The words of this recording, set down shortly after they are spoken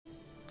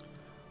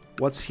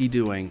What's he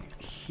doing?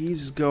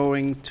 He's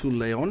going to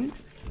Leon,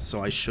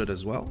 so I should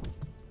as well.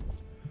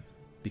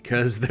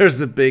 Because there's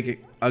a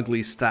big,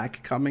 ugly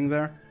stack coming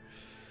there.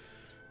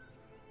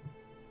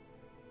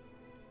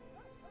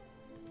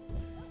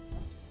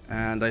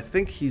 And I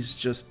think he's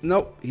just...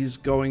 Nope, he's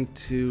going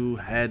to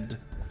head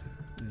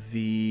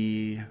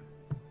to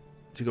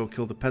go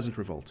kill the peasant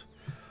revolt.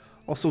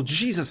 Also,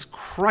 Jesus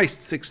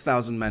Christ,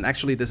 6,000 men.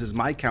 Actually, this is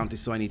my county,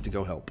 so I need to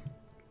go help.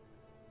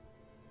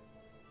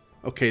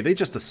 Okay, they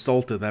just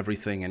assaulted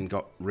everything and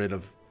got rid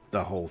of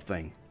the whole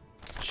thing.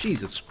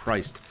 Jesus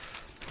Christ.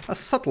 A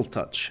subtle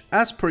touch.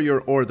 As per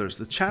your orders,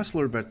 the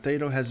Chancellor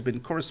Bertedo has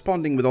been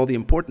corresponding with all the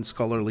important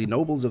scholarly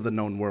nobles of the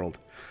known world.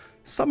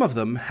 Some of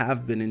them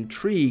have been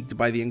intrigued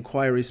by the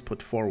inquiries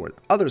put forward.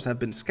 Others have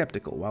been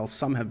skeptical, while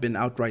some have been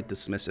outright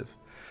dismissive.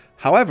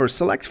 However,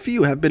 select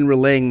few have been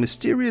relaying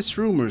mysterious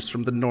rumors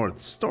from the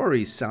north,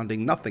 stories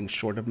sounding nothing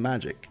short of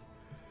magic.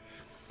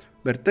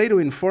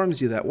 Bertedo informs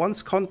you that one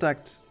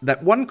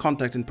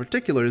contact in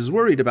particular is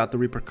worried about the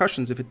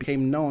repercussions if it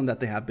became known that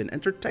they have been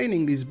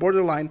entertaining these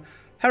borderline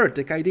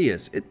heretic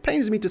ideas. It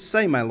pains me to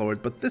say, my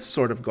lord, but this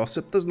sort of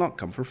gossip does not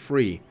come for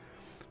free.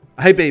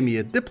 I may be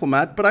a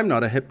diplomat, but I'm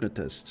not a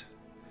hypnotist.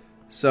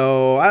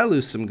 So I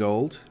lose some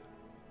gold,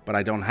 but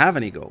I don't have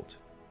any gold.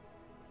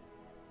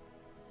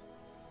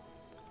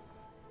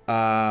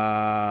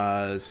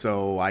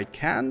 So I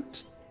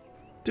can't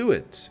do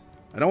it.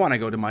 I don't want to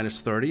go to minus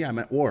 30. I'm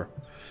at war.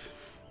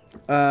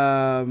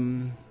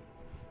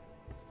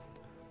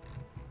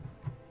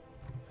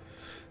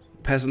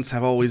 Peasants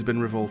have always been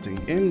revolting.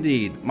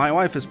 Indeed. My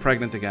wife is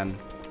pregnant again.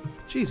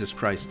 Jesus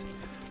Christ.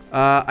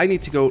 I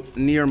need to go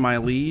near my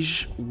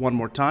liege one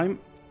more time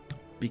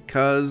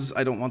because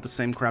I don't want the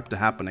same crap to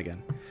happen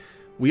again.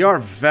 We are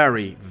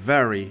very,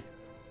 very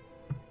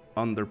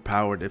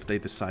underpowered if they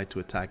decide to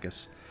attack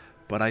us.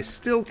 But I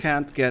still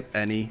can't get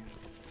any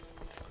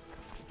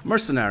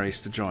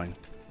mercenaries to join.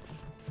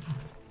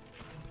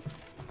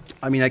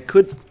 I mean, I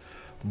could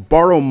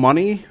borrow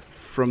money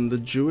from the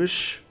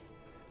Jewish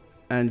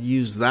and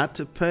use that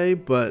to pay,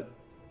 but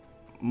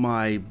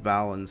my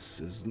balance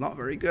is not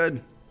very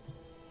good.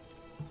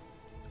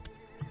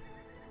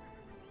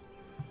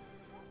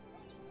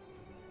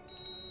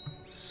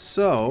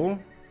 So,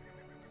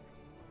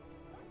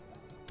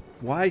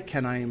 why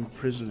can I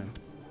imprison him?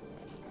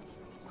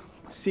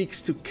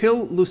 Seeks to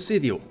kill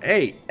Lucidio.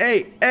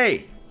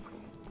 Hey!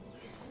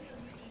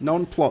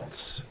 Known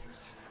plots.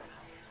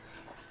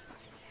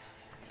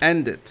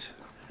 End it.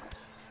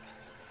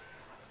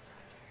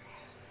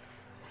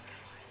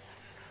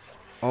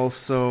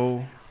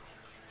 Also...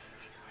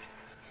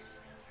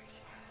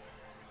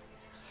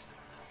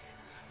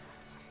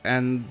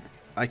 And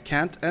I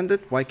can't end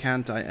it? Why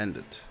can't I end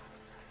it?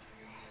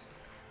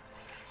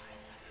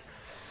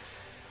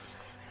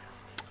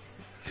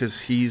 Because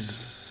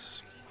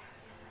he's...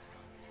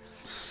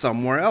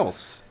 somewhere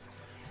else.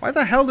 Why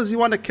the hell does he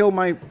want to kill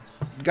my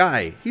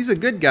guy? He's a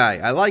good guy.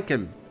 I like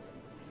him.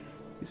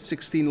 He's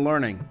 16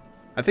 learning.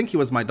 I think he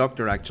was my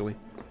doctor, actually.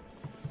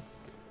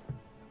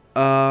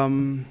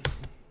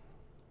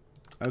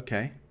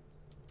 Okay.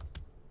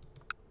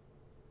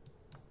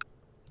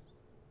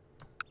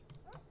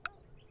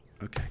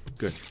 Okay,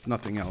 good.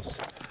 Nothing else.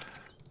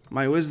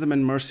 My wisdom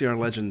and mercy are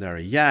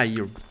legendary. Yeah,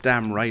 you're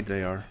damn right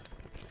they are.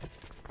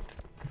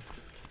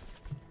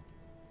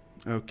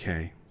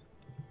 Okay.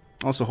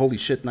 Also, holy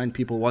shit, 9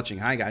 people watching.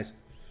 Hi, guys.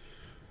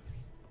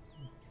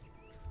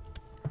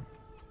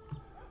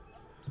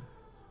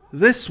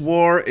 This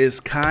war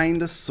is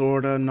kinda,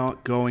 sorta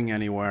not going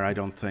anywhere, I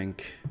don't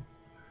think.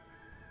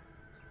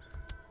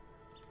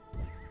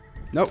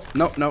 Nope.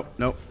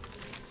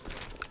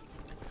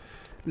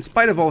 In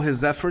spite of all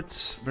his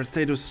efforts,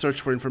 Bertedo's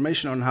search for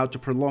information on how to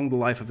prolong the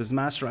life of his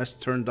master has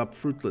turned up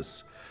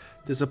fruitless.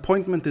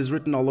 Disappointment is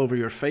written all over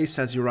your face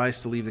as you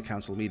rise to leave the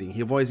council meeting.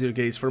 He avoids your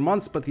gaze for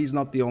months, but he's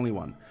not the only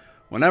one.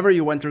 Whenever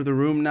you enter the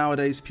room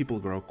nowadays, people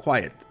grow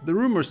quiet. The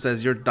rumor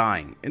says you're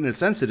dying. In a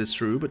sense it is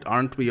true, but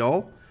aren't we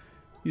all?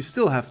 You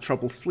still have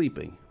trouble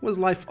sleeping. Was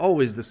life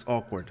always this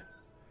awkward?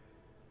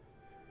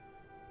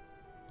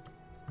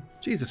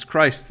 Jesus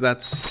Christ,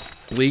 that's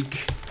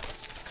bleak.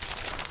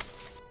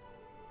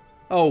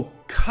 Oh,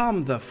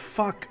 come the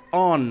fuck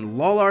on.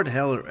 Lollard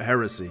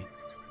heresy.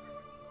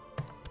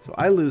 So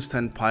I lose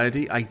 10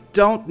 piety. I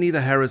don't need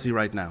a heresy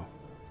right now.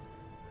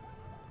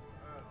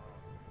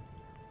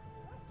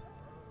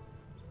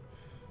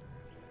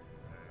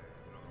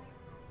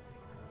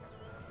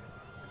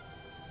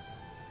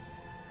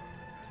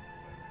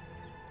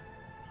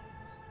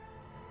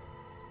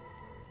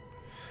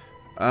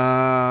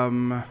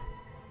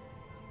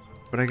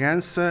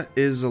 Braganza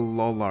is a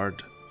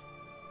Lollard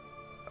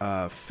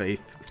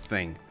faith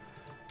thing.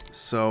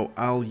 So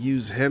I'll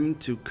use him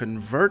to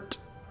convert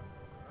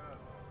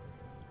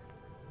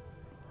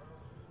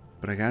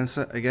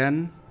Braganza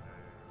again.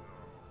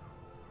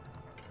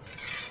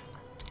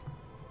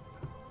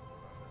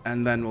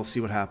 And then we'll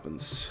see what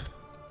happens.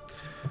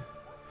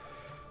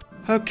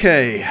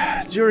 Okay,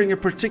 during a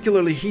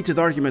particularly heated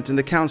argument in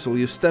the council,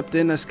 you stepped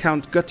in as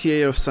Count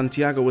Gautier of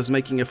Santiago was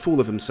making a fool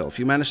of himself.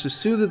 You managed to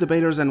soothe the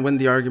debaters and win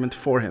the argument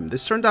for him.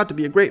 This turned out to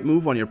be a great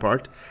move on your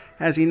part,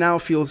 as he now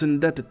feels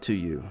indebted to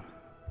you.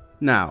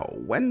 Now,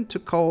 when to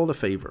call the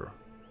favor?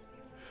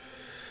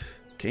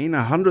 Gain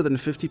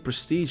 150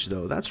 prestige,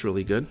 though. That's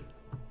really good.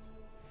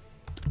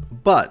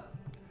 But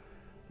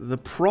the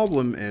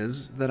problem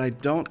is that I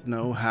don't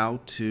know how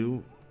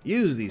to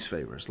use these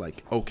favors.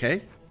 Like,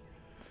 okay,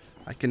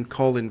 I can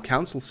call in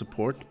council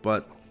support,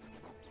 but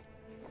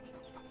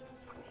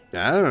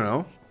I don't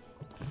know.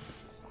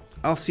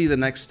 I'll see the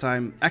next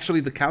time.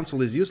 Actually, the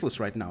council is useless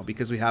right now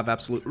because we have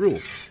absolute rule.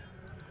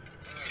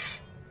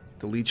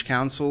 The Liege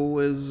Council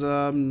is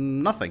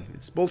nothing.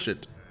 It's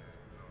bullshit.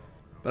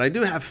 But I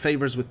do have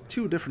favors with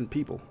 2 different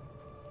people.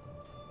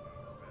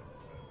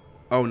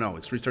 Oh no,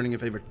 it's returning a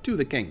favor to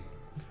the king.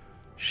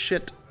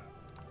 Shit.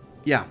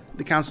 Yeah,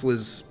 the council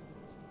is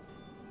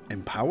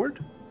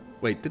empowered?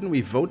 Wait, didn't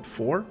we vote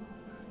for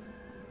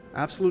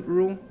absolute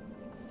rule?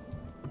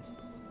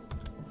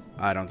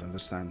 I don't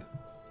understand.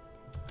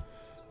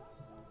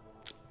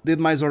 Did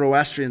my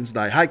Zoroastrians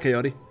die? Hi,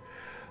 Coyote.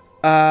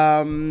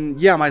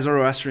 Yeah, my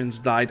Zoroastrians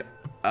died.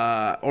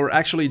 Or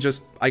actually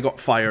just, I got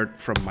fired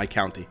from my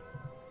county.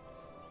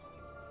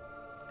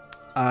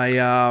 I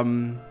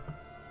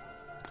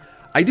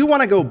do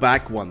want to go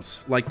back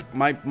once. Like,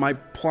 my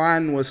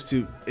plan was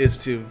is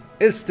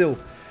still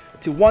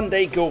to one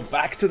day go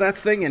back to that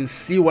thing and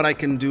see what I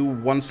can do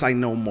once I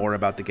know more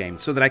about the game.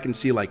 So that I can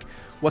see, like,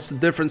 what's the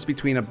difference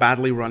between a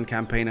badly run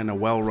campaign and a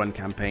well-run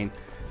campaign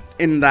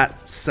in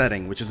that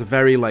setting, which is a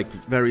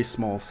very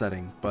small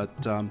setting. But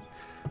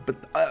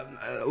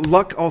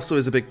luck also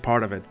is a big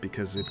part of it,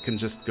 because it can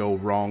just go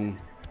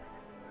wrong.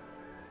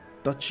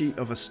 Duchy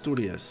of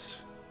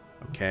Asturias.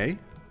 Okay.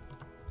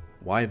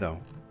 Why,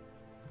 though?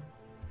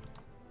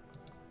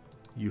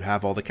 You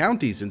have all the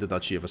counties in the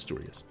Duchy of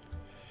Asturias.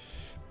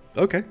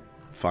 Okay.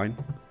 Fine.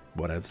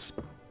 Whatevs.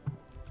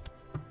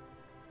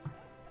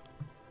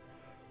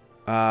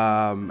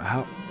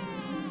 How...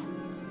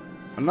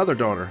 Another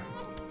daughter.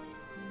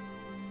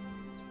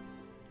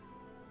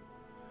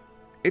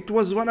 It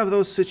was one of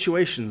those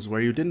situations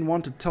where you didn't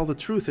want to tell the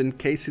truth in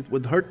case it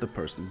would hurt the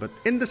person, but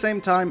in the same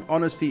time,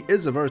 honesty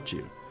is a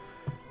virtue.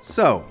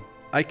 So,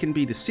 I can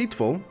be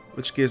deceitful,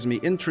 which gives me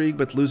intrigue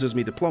but loses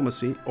me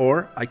diplomacy,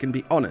 or I can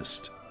be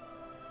honest,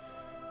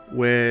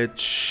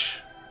 which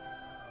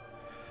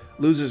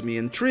loses me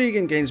intrigue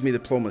and gains me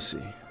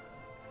diplomacy.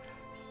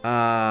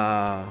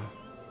 I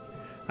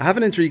have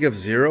an intrigue of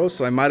 0,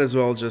 so I might as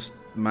well just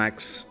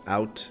max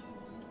out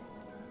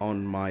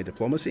on my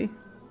diplomacy,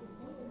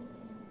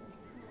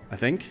 I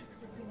think.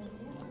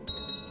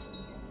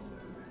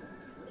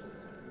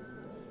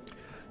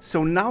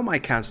 So now my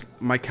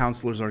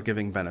counselors are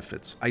giving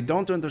benefits. I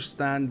don't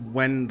understand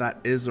when that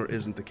is or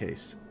isn't the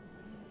case.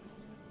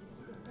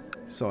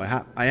 So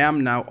I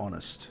am now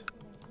honest.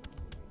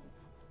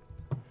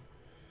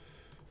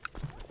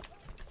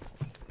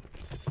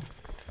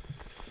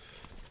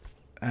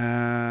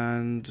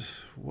 And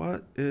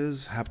what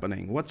is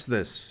happening? What's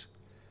this?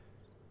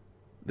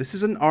 This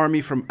is an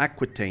army from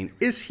Aquitaine.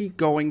 Is he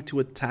going to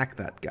attack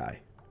that guy?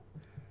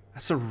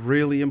 That's a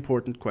really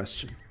important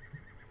question.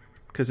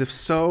 Because if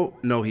so,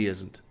 no, he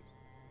isn't.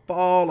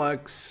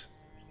 Bollocks.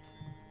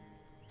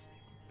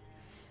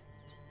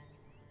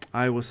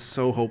 I was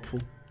so hopeful.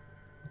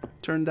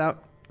 Turned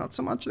out, not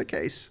so much the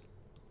case.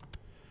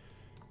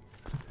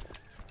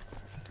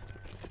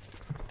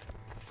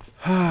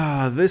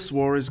 This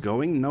war is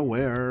going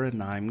nowhere,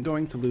 and I'm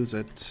going to lose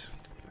it.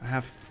 I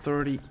have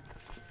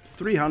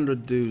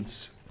 300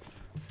 dudes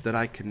that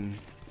I can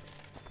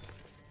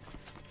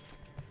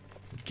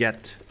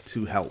get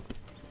to help.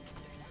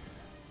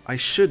 I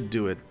should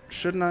do it,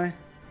 shouldn't I?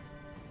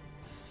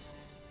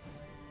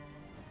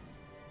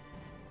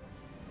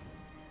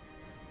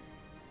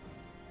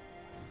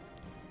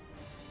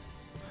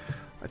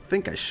 I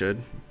think I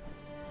should.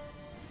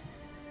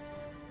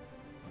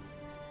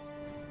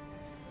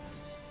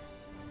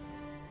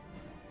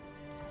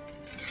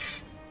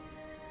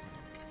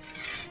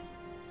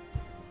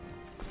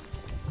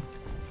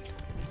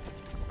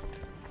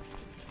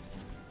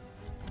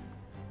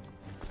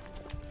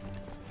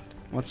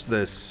 What's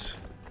this?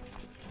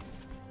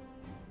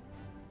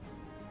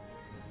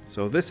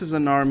 So this is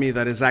an army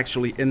that is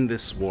actually in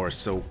this war,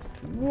 so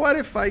what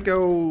if I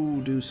go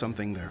do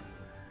something there?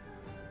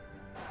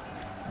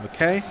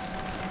 Okay.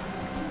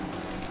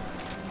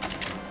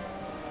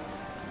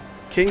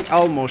 King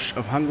Almos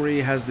of Hungary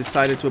has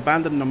decided to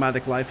abandon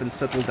nomadic life and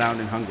settle down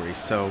in Hungary,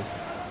 so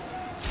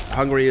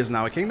Hungary is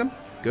now a kingdom.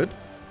 Good.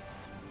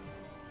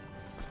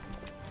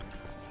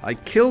 I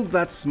killed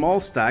that small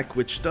stack,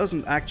 which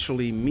doesn't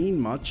actually mean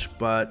much,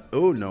 but...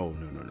 Oh, no.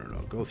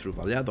 Go through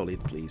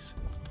Valladolid, please.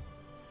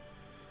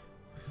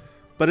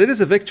 But it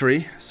is a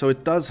victory, so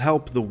it does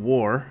help the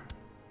war.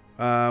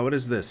 What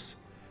is this?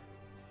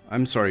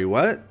 I'm sorry,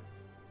 what?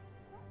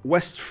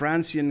 West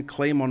Francian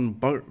claim on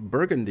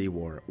Burgundy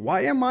War.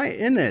 Why am I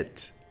in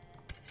it?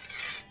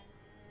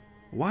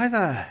 Why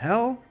the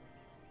hell?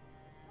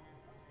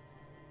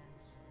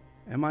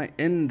 Am I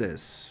in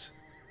this?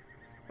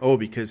 Oh,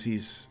 because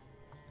he's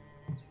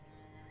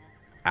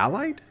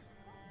allied?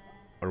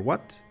 Or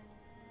what?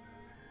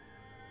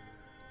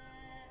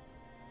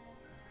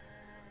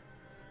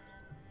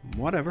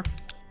 Whatever.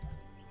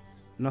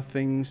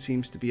 Nothing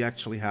seems to be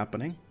actually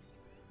happening.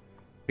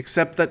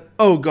 Except that...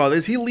 Oh god,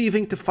 is he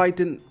leaving to fight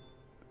in...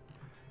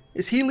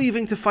 Is he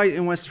leaving to fight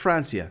in West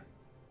Francia?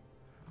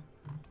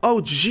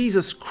 Oh,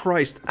 Jesus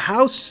Christ.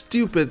 How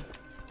stupid...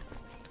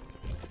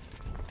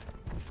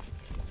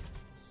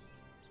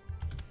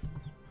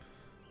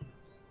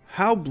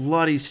 How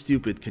bloody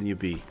stupid can you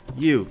be?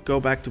 You, go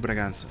back to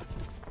Braganza.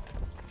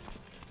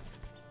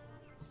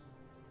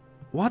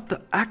 What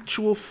the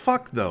actual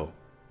fuck, though?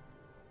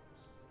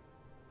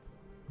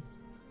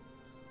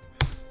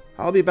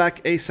 I'll be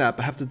back ASAP.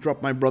 I have to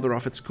drop my brother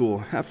off at school.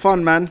 Have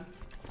fun, man.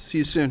 See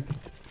you soon.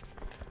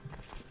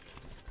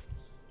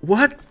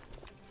 What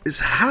is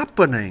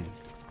happening?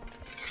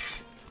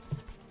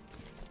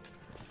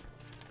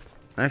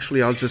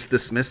 Actually, I'll just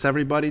dismiss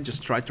everybody.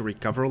 Just try to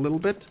recover a little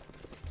bit.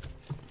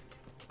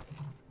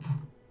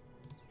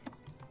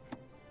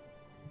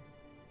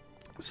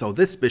 So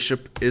this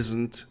bishop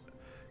isn't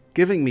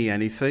giving me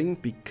anything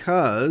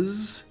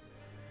because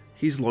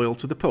he's loyal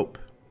to the Pope.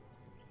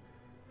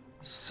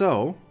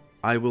 So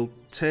I will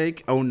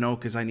take... Oh no,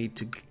 because I need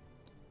to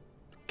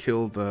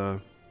kill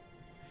the...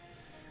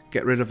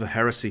 Get rid of the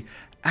heresy.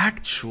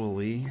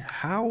 Actually,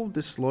 how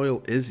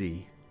disloyal is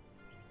he?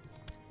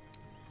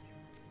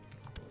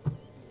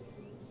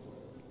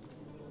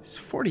 He's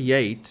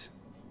 48.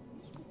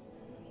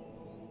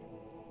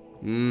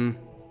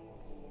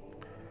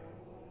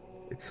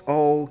 It's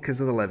all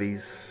because of the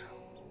levies.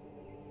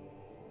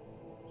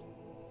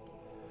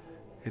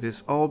 It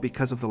is all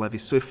because of the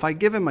levies. So if I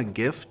give him a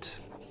gift...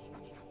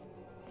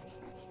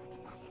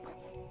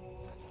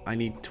 I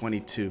need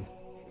 22.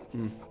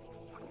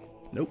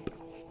 Nope.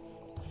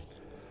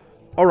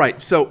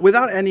 Alright, so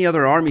without any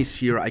other armies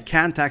here, I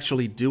can't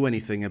actually do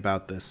anything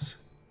about this.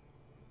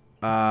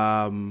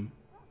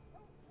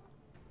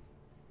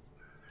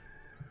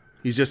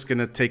 He's just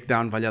gonna take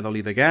down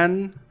Valladolid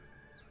again.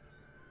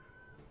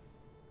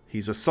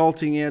 He's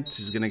assaulting it.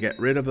 He's gonna get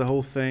rid of the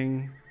whole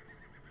thing.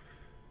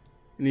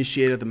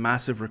 Initiated the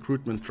massive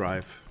recruitment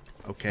drive.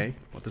 Okay,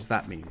 what does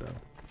that mean, though?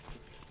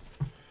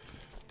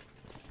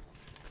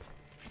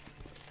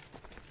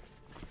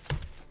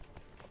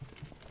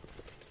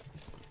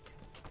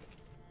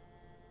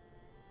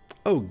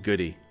 Oh,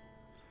 goody.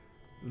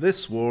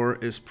 This war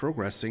is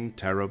progressing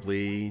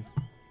terribly.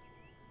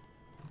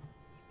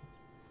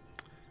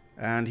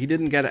 And he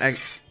didn't get a...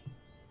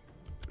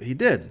 He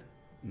did.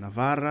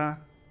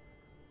 Navarra,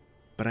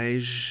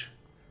 Breige,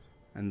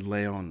 and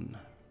Leon.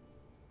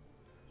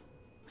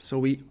 So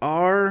we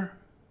are...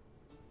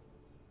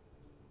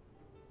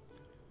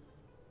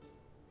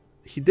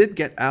 He did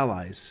get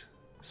allies.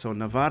 So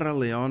Navarra,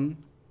 Leon,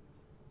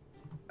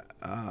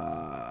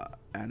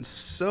 and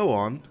so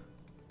on.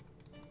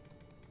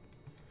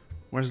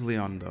 Where's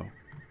Leon, though?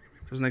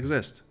 Doesn't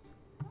exist.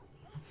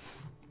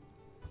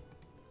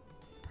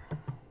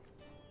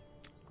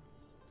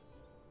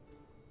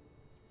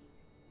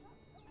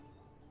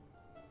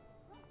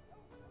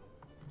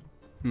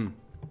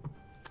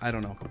 I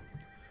don't know.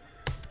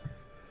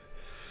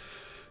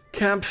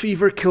 Camp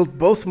fever killed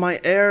both my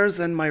heirs,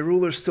 and my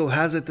ruler still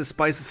has it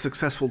despite the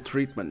successful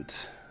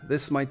treatment.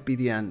 This might be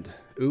the end.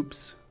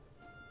 Oops.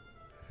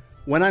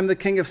 When I'm the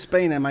King of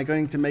Spain, am I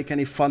going to make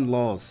any fun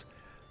laws?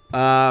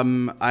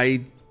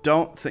 I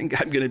don't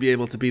think I'm going to be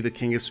able to be the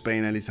King of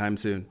Spain anytime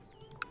soon.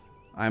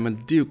 I'm a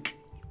duke.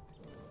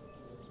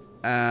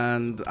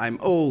 And I'm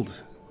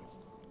old.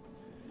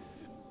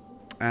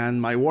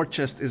 And my war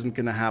chest isn't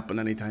going to happen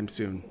anytime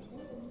soon.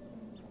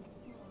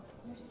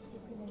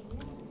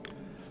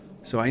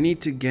 So I need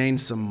to gain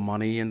some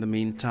money in the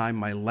meantime.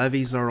 My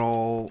levies are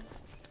all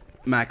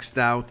maxed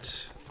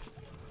out.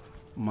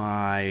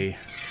 My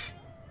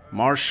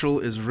marshal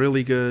is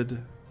really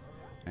good.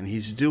 And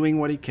he's doing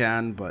what he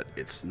can, but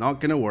it's not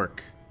gonna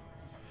work.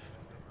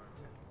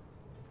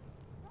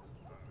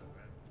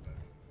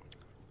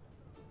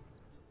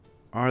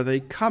 Are they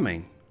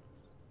coming?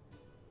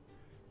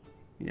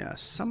 Yeah,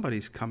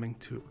 somebody's coming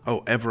to...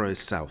 Oh, Evra is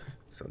south.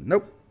 So,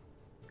 nope.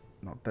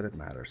 Not that it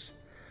matters.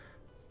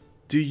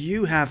 Do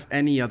you have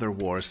any other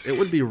wars? It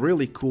would be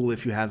really cool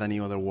if you had any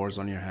other wars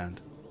on your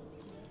hand.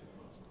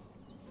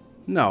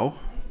 No.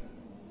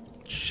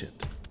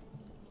 Shit.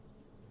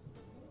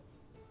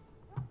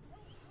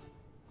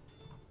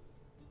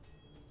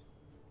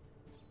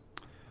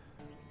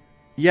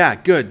 Yeah,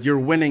 good. You're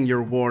winning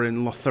your war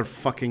in Lothar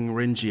fucking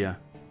Ringia.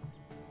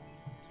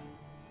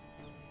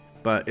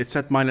 But it's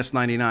at minus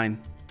 99.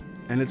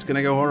 And it's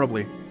gonna go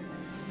horribly.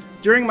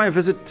 During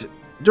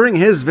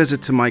his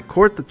visit to my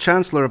court, the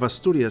Chancellor of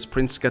Asturias,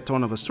 Prince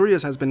Gaton of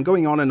Asturias, has been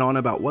going on and on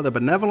about what a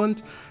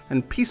benevolent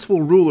and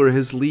peaceful ruler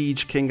his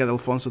liege, King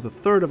Adelfonso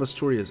III of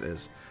Asturias,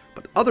 is.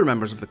 But other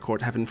members of the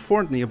court have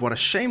informed me of what a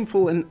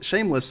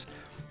shameless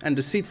and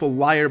deceitful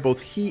liar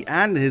both he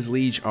and his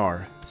liege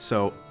are.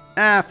 So,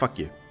 fuck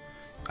you.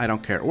 I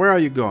don't care. Where are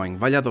you going?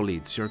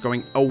 Valladolid. You're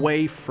going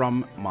away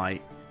from my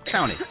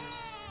county.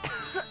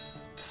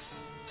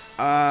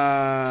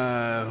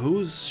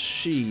 Who's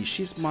she?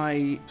 She's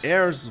my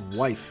heir's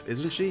wife,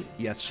 isn't she?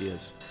 Yes, she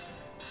is.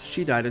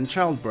 She died in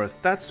childbirth.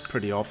 That's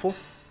pretty awful.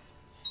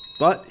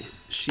 But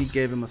she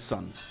gave him a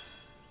son.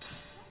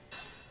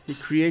 He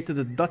created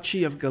the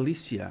Duchy of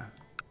Galicia.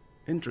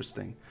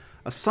 Interesting.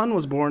 A son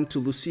was born to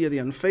Lucia the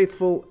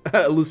Unfaithful.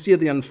 Lucia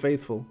the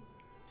Unfaithful.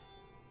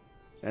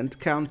 And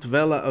Count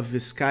Vela of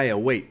Vizcaya.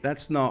 Wait,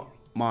 that's not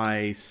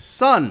my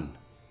son.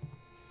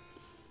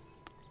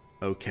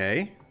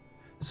 Okay.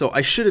 So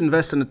I should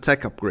invest in a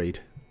tech upgrade.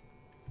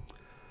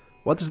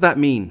 What does that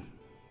mean?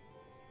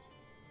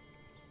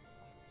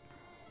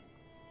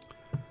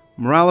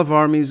 Morale of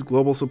armies,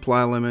 global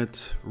supply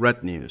limit,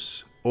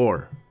 retinues.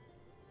 Or.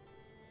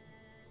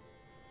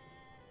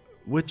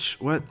 Which,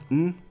 what?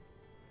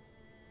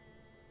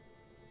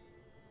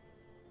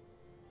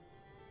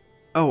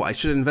 Oh, I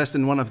should invest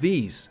in one of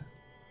these.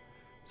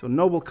 So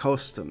noble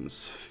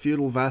customs,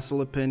 feudal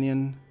vassal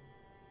opinion,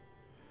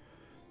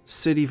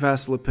 city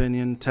vassal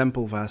opinion,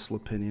 temple vassal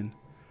opinion,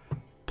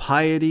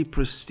 piety,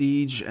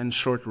 prestige, and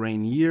short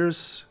reign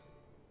years,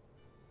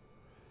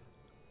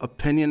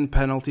 opinion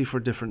penalty for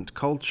different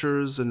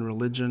cultures and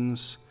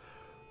religions,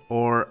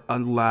 or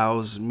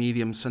allows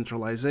medium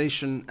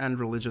centralization and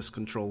religious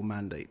control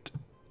mandate.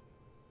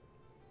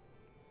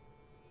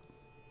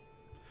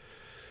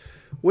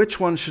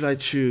 Which one should I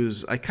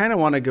choose? I kind of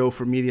want to go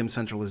for medium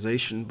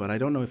centralization, but I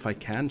don't know if I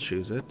can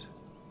choose it.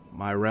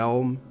 My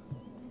realm.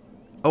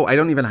 Oh, I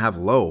don't even have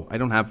low. I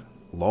don't have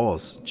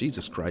laws.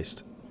 Jesus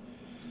Christ.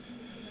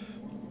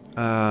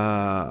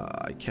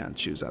 I can't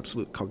choose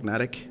absolute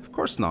cognatic. Of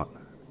course not.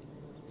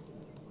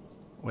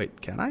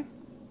 Wait, can I?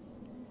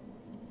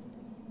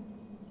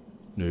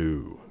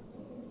 No.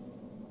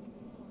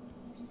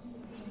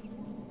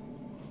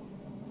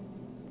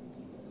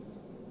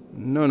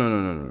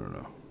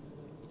 No.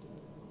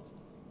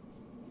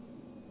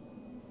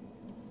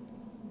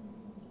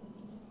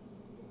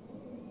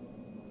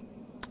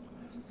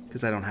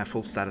 Because I don't have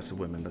full status of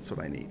women, that's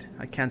what I need.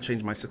 I can't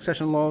change my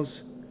succession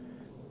laws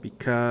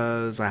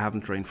because I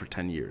haven't reigned for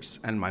 10 years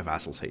and my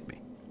vassals hate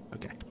me.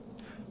 Okay.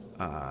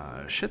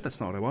 Shit, that's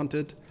not what I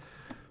wanted.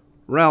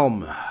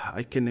 Realm.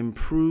 I can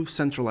improve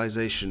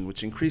centralization,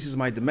 which increases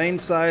my domain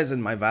size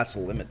and my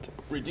vassal limit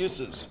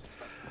reduces.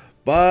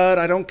 But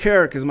I don't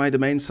care because my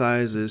domain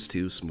size is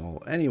too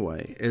small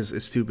anyway.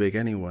 Is too big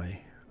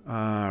anyway.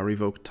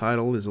 Revoke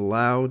title is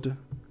allowed.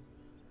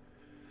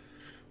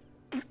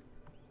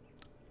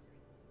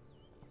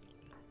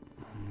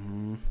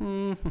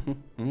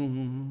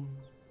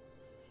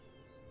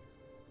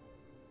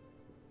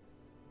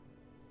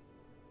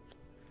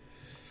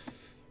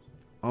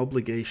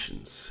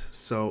 Obligations.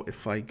 So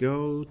if I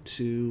go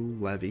to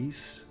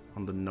levies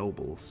on the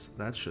nobles,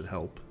 that should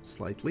help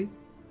slightly.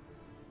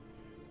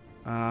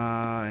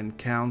 And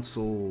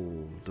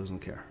council doesn't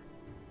care.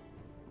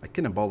 I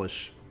can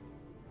abolish.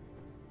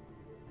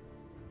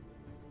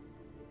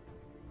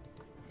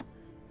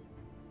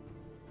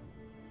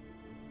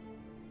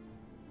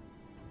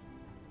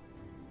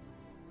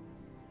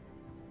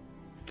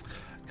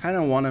 Kind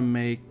of want to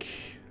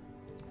make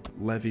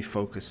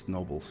levy-focused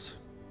nobles.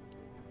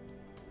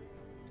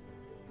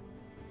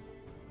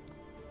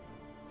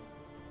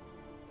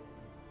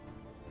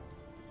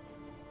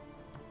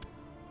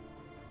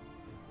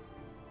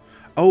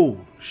 Oh,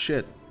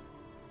 shit.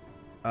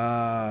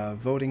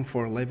 Voting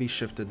for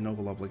levy-shifted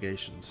noble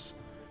obligations.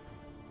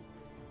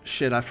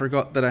 Shit, I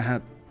forgot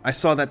that I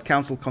saw that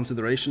council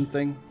consideration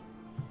thing.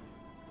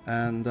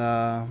 And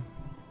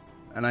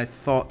I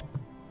thought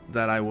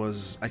that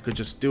I could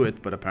just do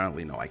it, but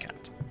apparently no, I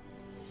can't.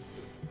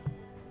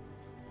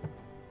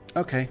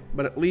 Okay,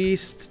 but at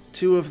least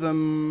 2 of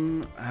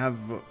them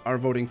are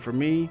voting for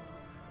me.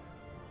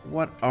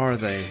 What are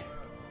they?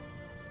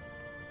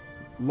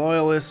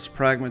 Loyalists,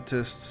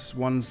 pragmatists,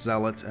 1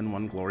 zealot, and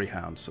 1 glory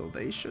hound, so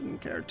they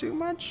shouldn't care too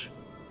much.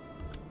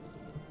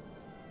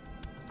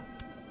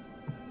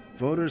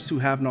 Voters who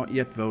have not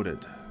yet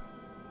voted.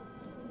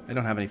 I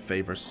don't have any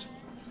favors.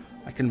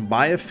 I can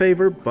buy a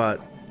favor,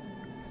 but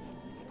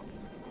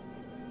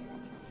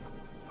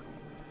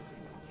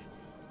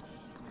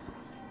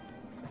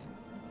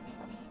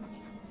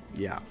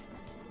yeah.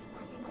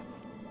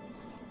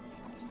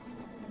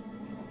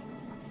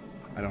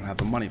 I don't have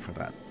the money for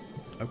that.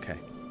 Okay.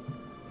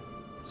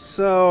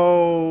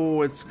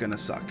 So it's gonna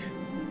suck.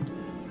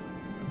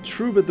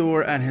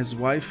 Troubadour and his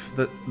wife,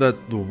 the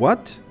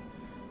what?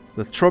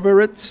 The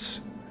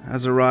Troubarits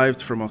has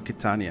arrived from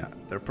Occitania.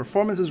 Their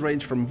performances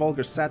range from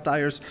vulgar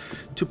satires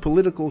to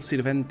political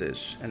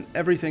sirventes and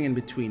everything in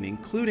between,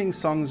 including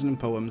songs and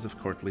poems of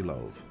courtly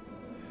love.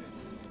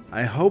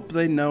 I hope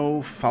they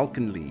know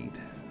Falcon Lead.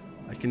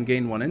 I can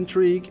gain 1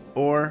 intrigue,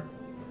 or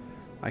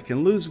I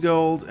can lose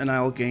gold and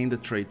I'll gain the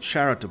trait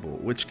charitable,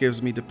 which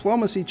gives me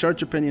diplomacy,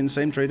 church opinion,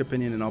 same trade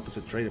opinion, and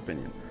opposite trade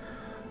opinion.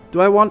 Do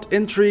I want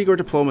intrigue or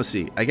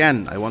diplomacy?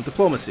 Again, I want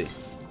diplomacy.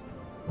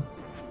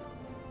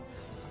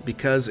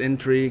 Because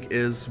intrigue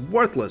is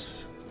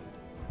worthless.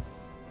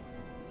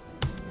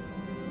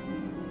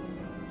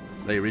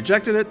 They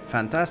rejected it.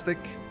 Fantastic.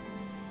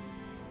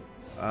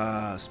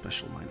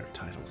 Special minor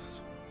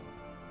titles.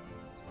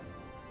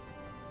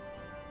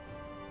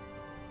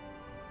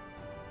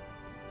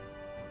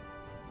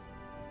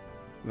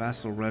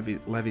 Vassal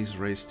levies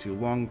raised too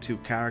long. 2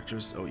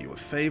 characters owe you a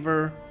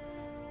favor.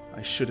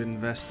 I should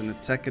invest in a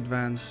tech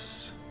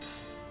advance.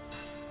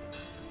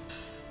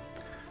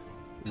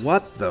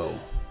 What though?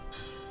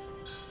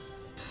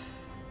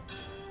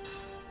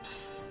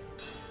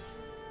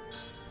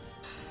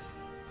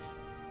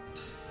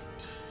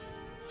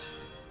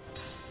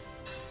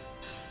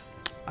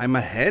 I'm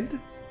ahead?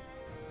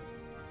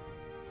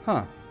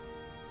 Huh.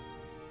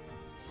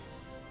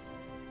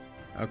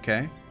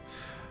 Okay.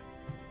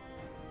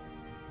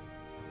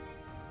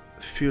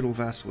 Feudal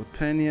vassal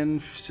opinion,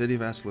 city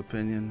vassal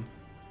opinion,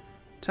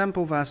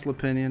 temple vassal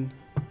opinion,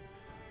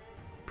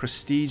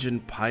 prestige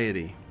and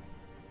piety.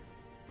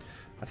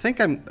 I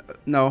think I'm...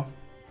 no.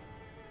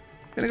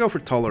 I'm gonna go for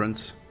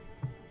tolerance.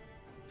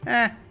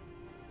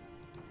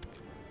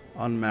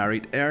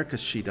 Unmarried heir,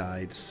 because she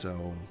died,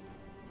 so...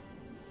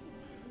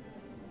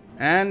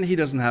 And he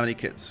doesn't have any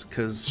kids,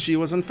 because she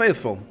was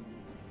unfaithful.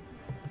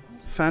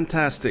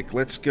 Fantastic.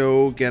 Let's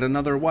go get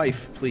another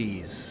wife,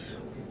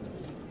 please.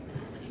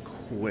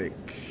 Quick.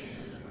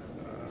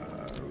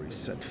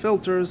 Reset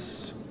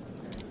filters.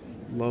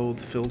 Load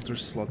filter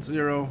slot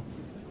 0.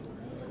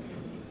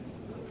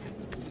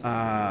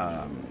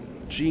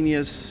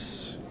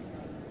 Genius.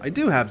 I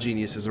do have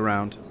geniuses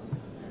around.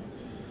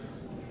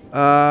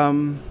 A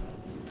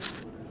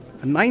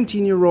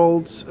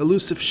 19-year-old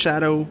elusive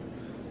shadow.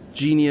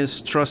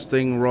 Genius,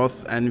 trusting,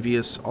 wrath,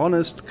 envious,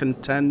 honest,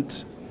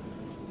 content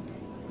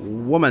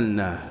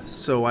woman.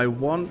 So I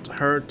want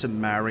her to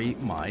marry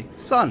my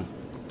son.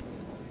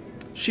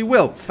 She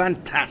will.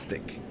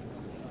 Fantastic.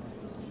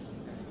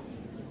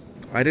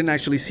 I didn't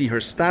actually see her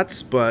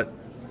stats, but...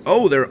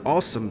 oh, they're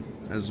awesome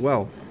as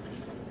well.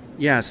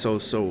 Yeah,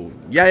 so...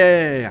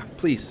 Yeah.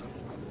 Please.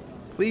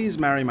 Please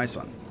marry my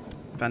son.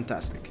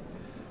 Fantastic.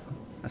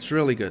 That's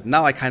really good.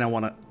 Now I kind of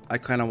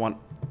want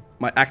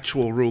my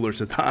actual ruler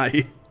to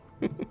die.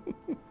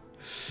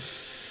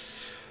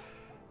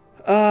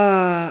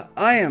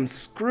 I am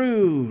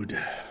screwed.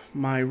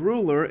 My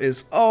ruler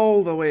is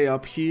all the way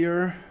up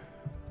here,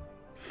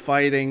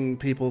 fighting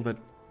people that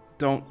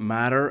don't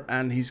matter,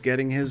 and he's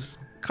getting his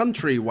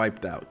country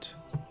wiped out.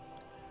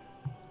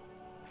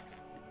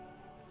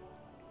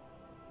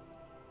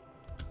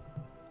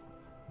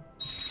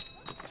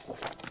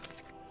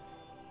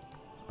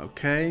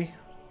 Okay.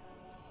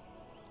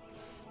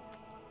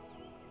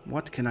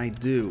 What can I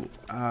do?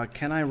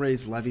 Can I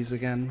raise levies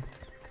again?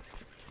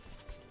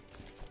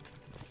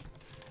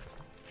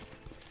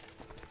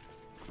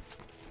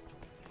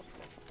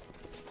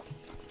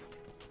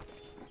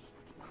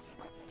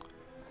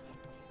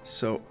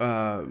 So,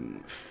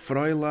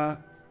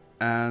 Froila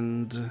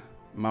and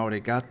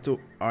Mauregato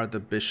are the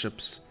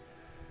bishops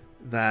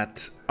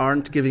that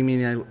aren't giving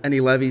me any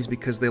levies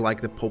because they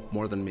like the Pope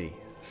more than me.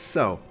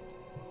 So,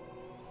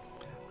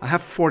 I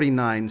have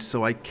 49,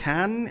 so I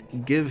can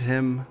give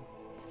him...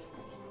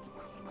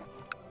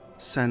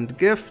 send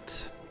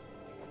gift.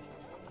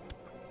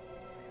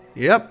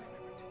 Yep.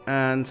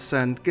 And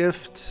send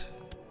gift.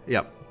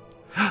 Yep.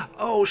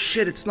 Oh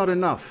shit, it's not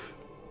enough.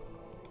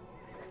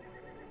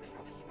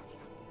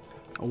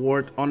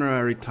 Award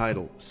honorary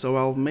title. So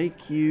I'll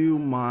make you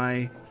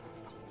my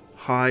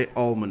High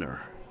Almoner,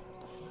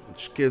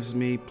 which gives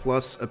me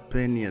plus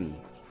opinion.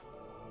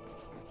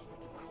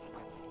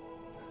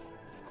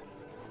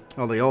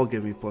 Well, they all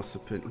give me plus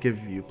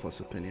give you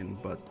plus opinion,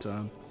 but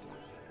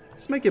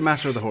let's make it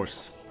Master of the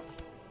Horse.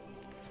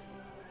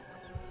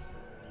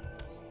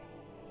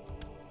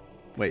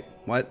 Wait,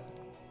 what?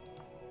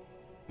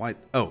 Why?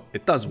 Oh,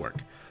 it does work.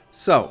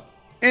 So,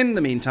 in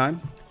the meantime,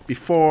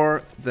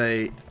 before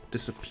they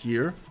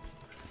disappear,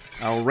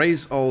 I'll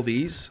raise all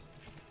these.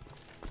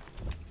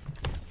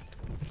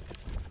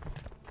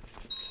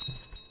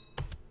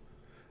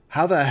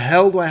 How the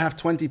hell do I have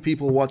 20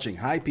 people watching?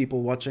 Hi,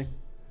 people watching.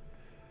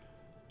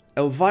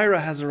 Elvira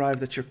has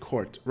arrived at your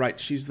court. Right,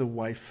 she's the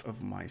wife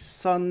of my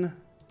son.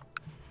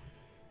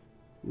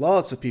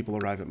 Lots of people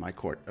arrive at my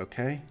court,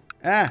 okay?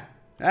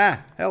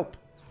 Help.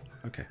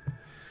 Okay.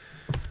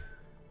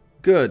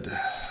 Good.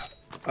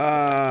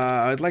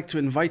 I'd like to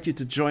invite you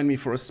to join me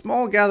for a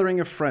small gathering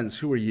of friends.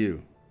 Who are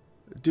you?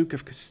 Duke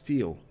of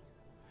Castile.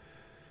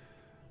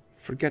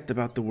 Forget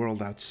about the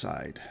world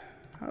outside.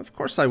 Of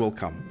course I will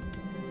come.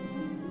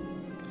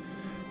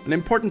 An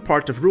important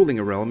part of ruling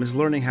a realm is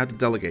learning how to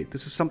delegate.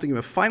 This is something you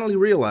have finally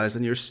realized,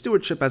 and your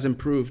stewardship has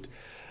improved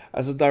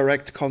as a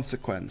direct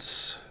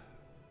consequence.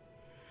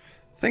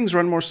 Things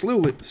run more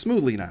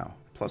smoothly now.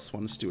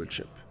 +1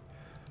 stewardship.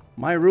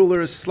 My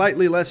ruler is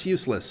slightly less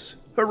useless.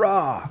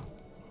 Hurrah!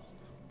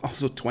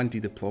 Also 20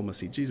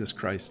 diplomacy. Jesus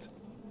Christ.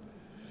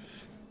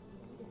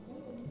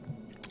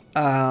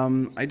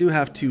 I do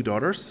have 2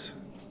 daughters.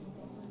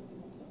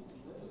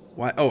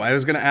 Why? Oh, I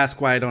was going to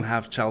ask why I don't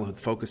have childhood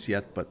focus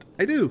yet, but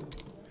I do.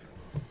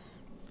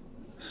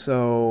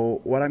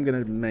 So, what I'm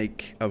going to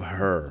make of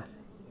her.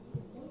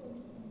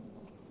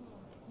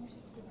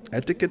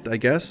 Etiquette, I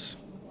guess.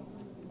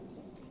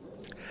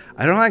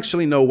 I don't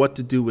actually know what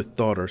to do with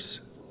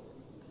daughters.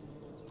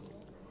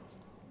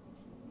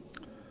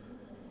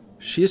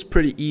 She is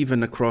pretty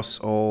even across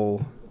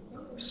all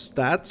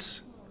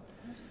stats.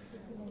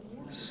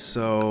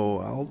 So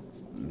I'll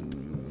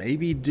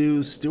maybe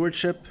do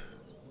stewardship.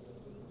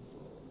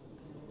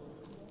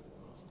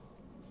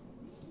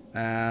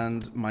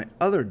 And my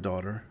other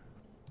daughter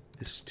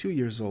is 2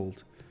 years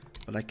old,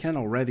 but I can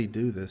already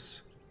do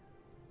this.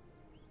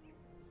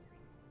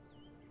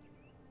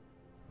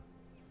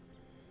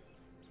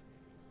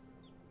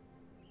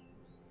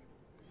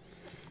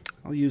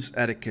 I'll use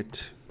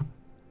etiquette.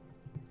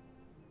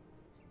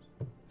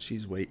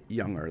 She's way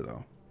younger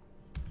though.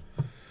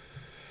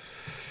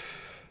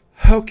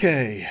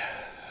 Okay.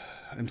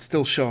 I'm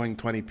still showing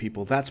 20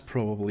 people. That's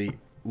probably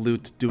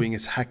Loot doing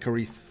his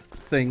hackery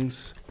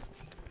things.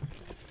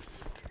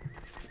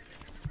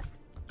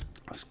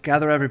 Let's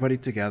gather everybody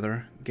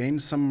together. Gain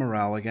some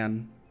morale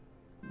again.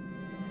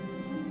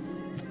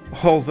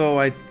 Although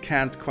I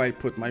can't quite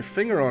put my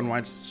finger on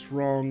what's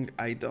wrong,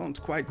 I don't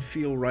quite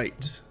feel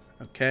right.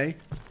 Okay?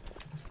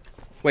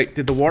 Wait,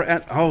 did the war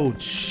end? Oh,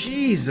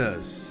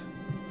 Jesus!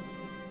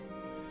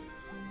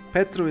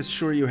 Petro is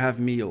sure you have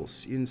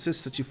meals. He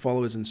insists that you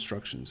follow his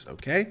instructions,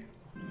 okay?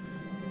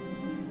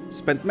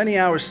 Spent many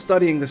hours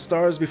studying the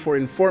stars before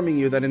informing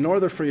you that in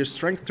order for your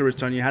strength to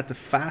return, you had to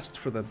fast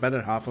for the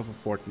better half of a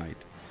fortnight.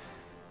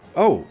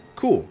 Oh,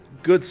 cool.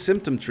 Good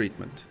symptom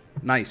treatment.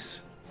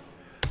 Nice.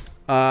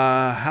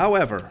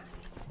 However,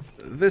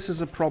 this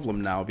is a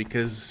problem now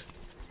because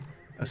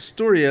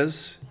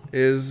Asturias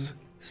is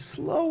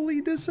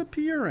slowly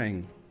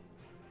disappearing.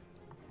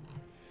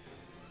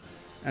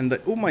 And the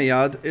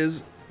Umayyad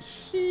is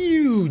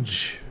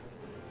huge.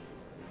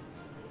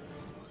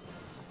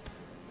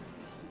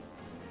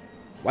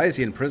 Why is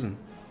he in prison?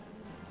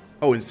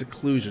 Oh, in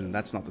seclusion.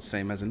 That's not the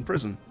same as in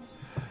prison.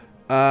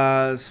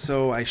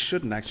 So I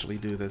shouldn't actually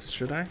do this,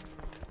 should I?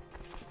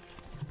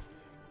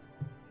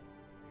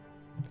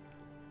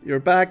 You're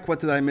back.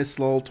 What did I miss,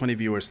 lol? 20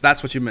 viewers.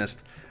 That's what you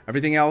missed.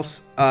 Everything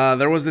else,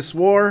 there was this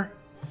war.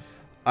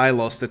 I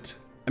lost it.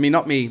 I mean,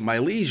 not me. My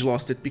liege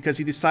lost it because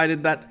he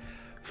decided that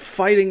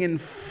fighting in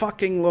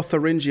fucking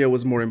Lotharingia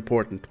was more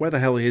important. Where the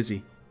hell is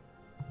he?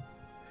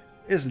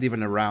 Isn't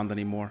even around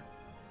anymore.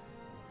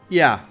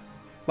 Yeah.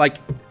 Like,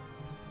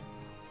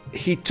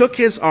 he took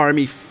his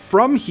army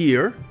from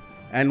here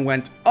and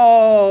went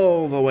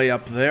all the way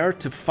up there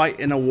to fight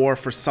in a war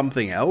for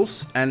something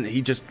else, and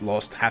he just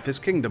lost half his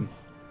kingdom.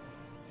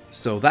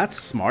 So that's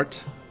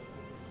smart.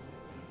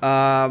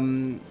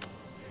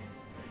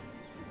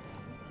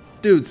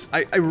 Dudes,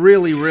 I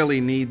really,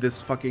 really need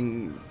this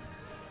fucking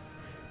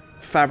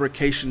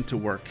fabrication to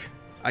work.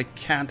 I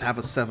can't have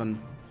a 7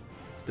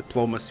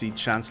 diplomacy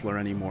chancellor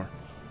anymore.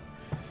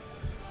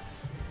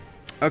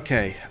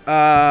 Okay,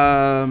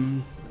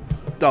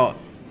 dot.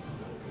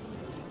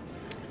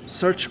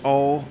 Search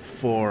all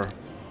for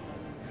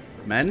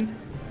men,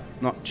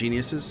 not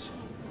geniuses.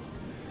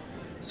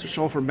 Search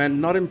all for men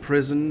not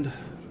imprisoned.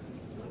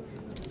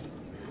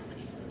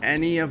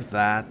 Any of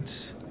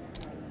that.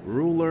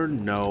 Ruler,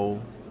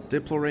 no.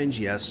 Diplorange,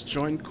 yes.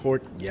 Join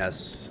court,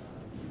 yes.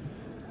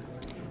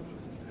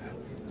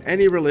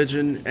 Any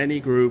religion, any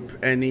group,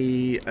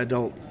 any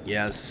adult,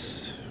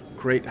 yes.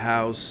 Great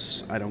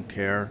house, I don't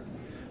care.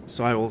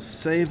 So I will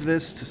save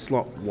this to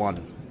slot 1.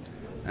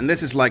 And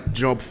this is like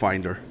job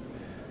finder.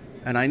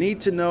 And I need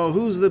to know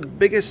who's the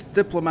biggest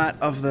diplomat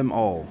of them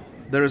all.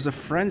 There is a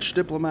French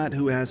diplomat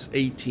who has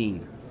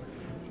 18.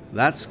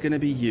 That's gonna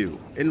be you.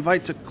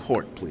 Invite to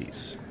court,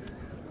 please.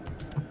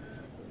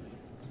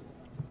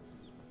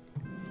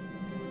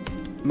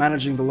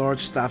 Managing the large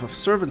staff of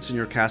servants in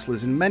your castle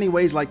is in many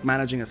ways like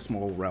managing a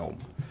small realm.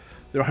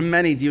 There are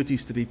many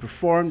duties to be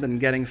performed, and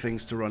getting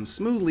things to run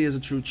smoothly is a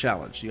true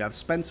challenge. You have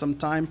spent some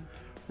time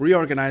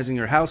reorganizing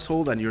your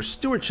household, and your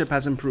stewardship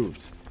has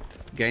improved.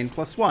 Gain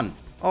 +1.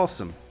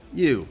 Awesome.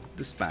 You,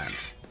 disband.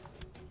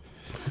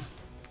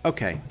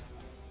 Okay.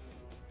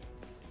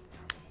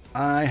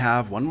 I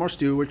have 1 more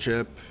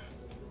stewardship.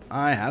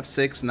 I have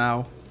 6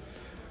 now.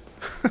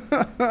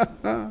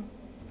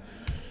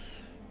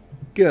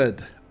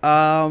 Good.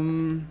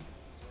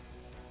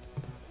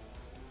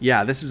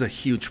 Yeah, this is a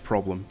huge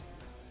problem.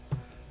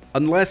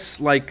 Unless,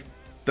 like,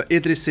 the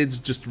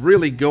Idrisids just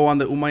really go on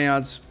the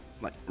Umayyads,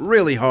 like,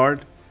 really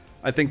hard,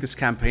 I think this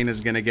campaign is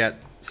gonna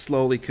get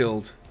slowly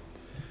killed.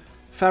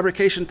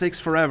 Fabrication takes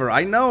forever,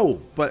 I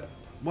know, but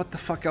what the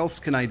fuck else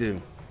can I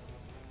do?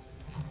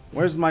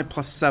 Where's my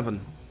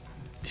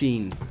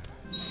 +17?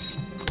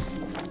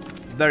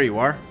 There you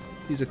are.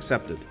 He's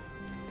accepted.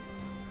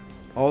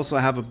 Also, I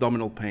have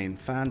abdominal pain.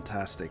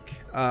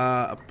 Fantastic.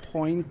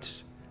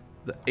 Appoint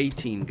the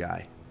 18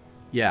 guy.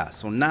 Yeah,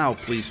 so now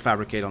please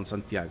fabricate on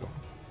Santiago.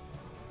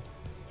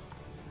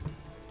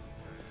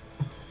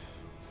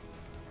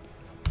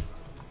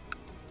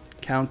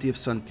 County of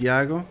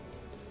Santiago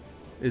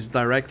is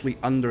directly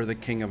under the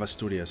King of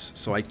Asturias,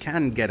 so I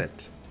can get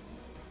it.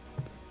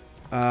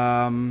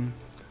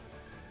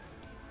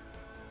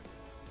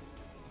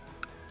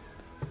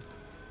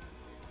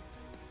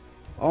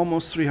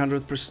 Almost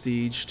 300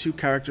 prestige. 2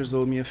 characters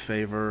owe me a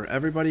favor.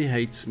 Everybody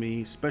hates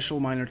me. Special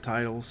minor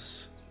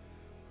titles.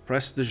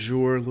 Press de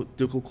jure.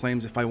 Ducal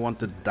claims if I want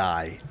to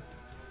die.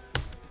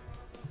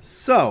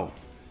 So.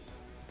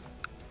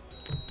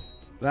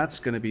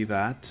 That's gonna be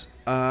that.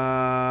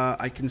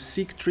 I can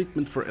seek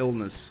treatment for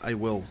illness. I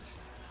will.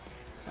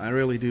 I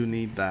really do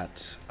need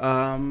that.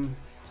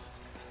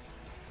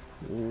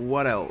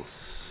 What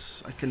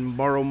else? I can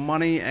borrow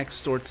money,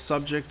 extort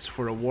subjects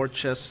for a war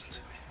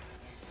chest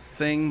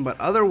thing, but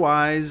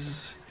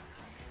otherwise,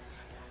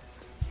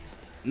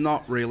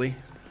 not really.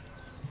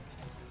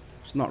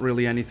 There's not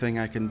really anything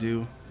I can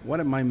do. What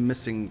am I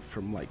missing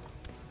from, like,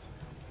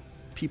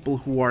 people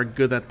who are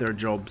good at their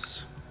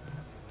jobs?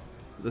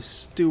 The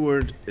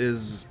steward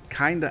is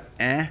kinda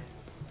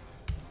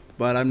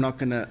but I'm not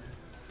gonna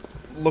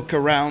look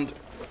around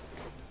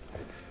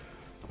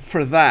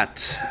for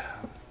that.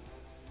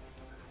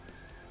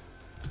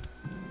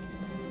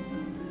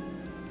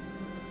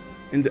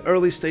 In the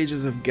early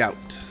stages of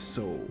gout,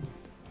 so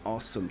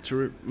awesome.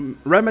 To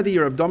remedy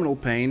your abdominal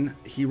pain,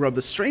 he rubbed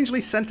a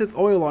strangely scented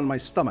oil on my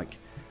stomach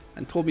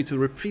and told me to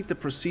repeat the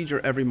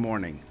procedure every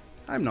morning.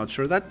 I'm not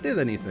sure that did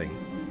anything.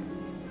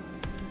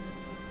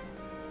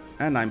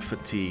 And I'm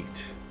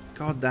fatigued.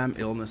 Goddamn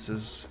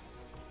illnesses.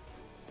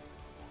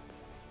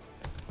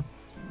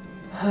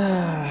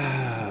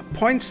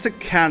 Points to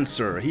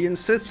cancer. He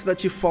insists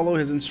that you follow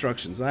his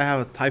instructions. I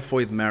have a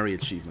Typhoid Mary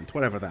achievement,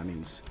 whatever that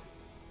means.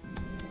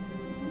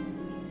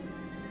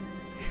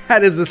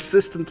 Had his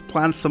assistant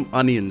plant some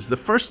onions. The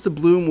first to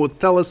bloom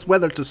would tell us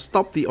whether to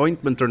stop the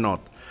ointment or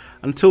not.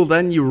 Until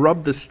then, you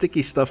rub the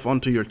sticky stuff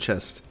onto your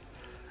chest.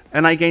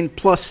 And I gain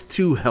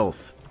 +2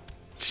 health.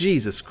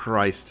 Jesus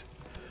Christ.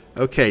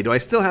 Okay, do I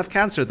still have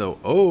cancer though?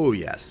 Oh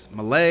yes.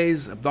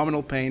 Malaise,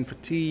 abdominal pain,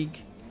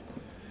 fatigue.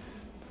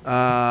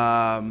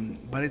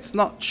 But it's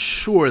not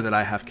sure that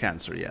I have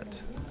cancer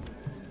yet.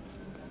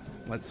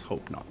 Let's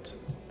hope not.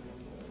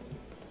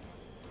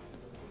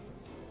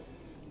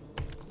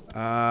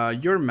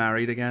 You're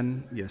married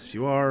again. Yes,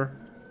 you are.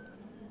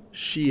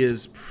 She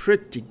is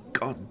pretty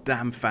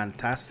goddamn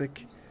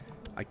fantastic.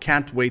 I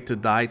can't wait to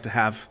die to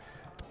have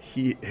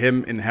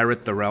him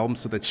inherit the realm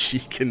so that she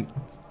can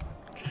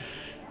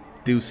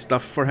do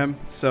stuff for him.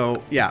 So,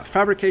 yeah,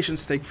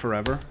 fabrications take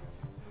forever.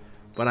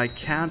 But I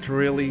can't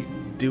really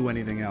do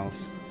anything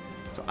else.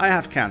 So I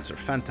have cancer.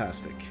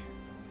 Fantastic.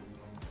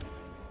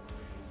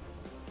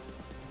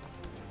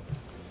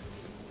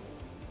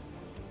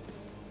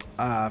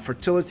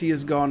 Fertility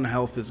is gone,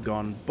 health is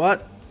gone,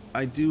 but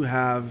I do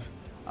have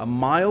a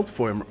mild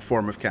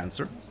form of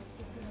cancer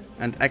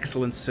and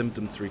excellent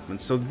symptom treatment.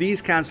 So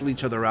these cancel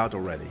each other out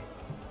already.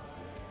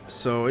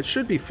 So it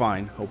should be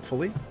fine,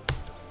 hopefully.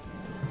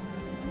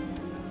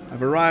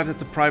 I've arrived at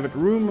the private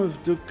room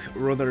of Duke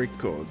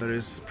Roderico. There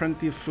is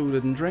plenty of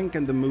food and drink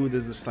and the mood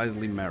is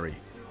decidedly merry.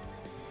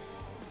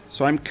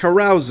 So I'm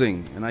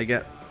carousing and I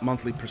get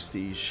monthly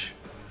prestige.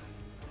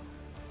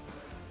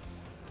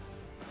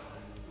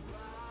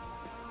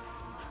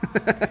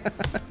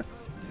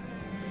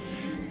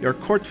 Your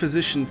court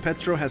physician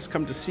Petro has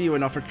come to see you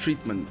and offer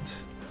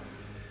treatment.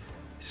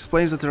 He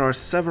explains that there are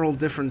several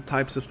different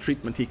types of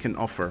treatment he can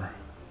offer.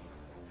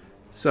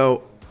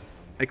 So,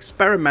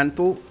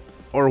 experimental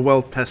or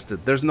well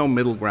tested. There's no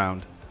middle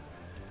ground.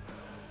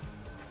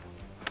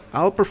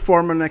 I'll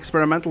perform an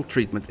experimental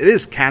treatment. It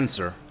is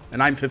cancer,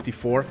 and I'm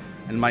 54,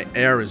 and my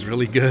air is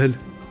really good.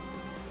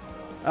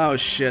 Oh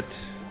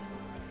shit.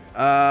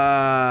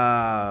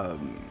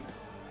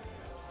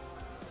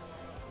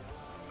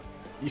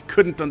 You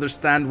couldn't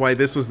understand why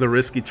this was the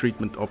risky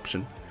treatment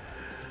option.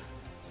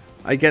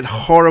 I get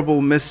horrible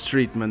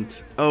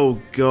mistreatment.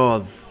 Oh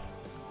god.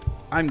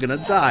 I'm gonna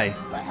die.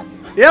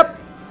 Yep.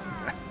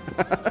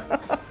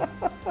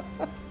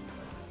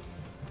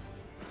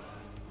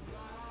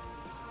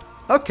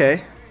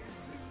 Okay.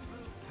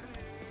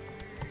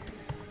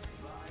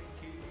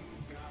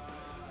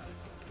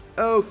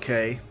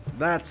 Okay,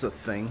 that's a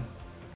thing.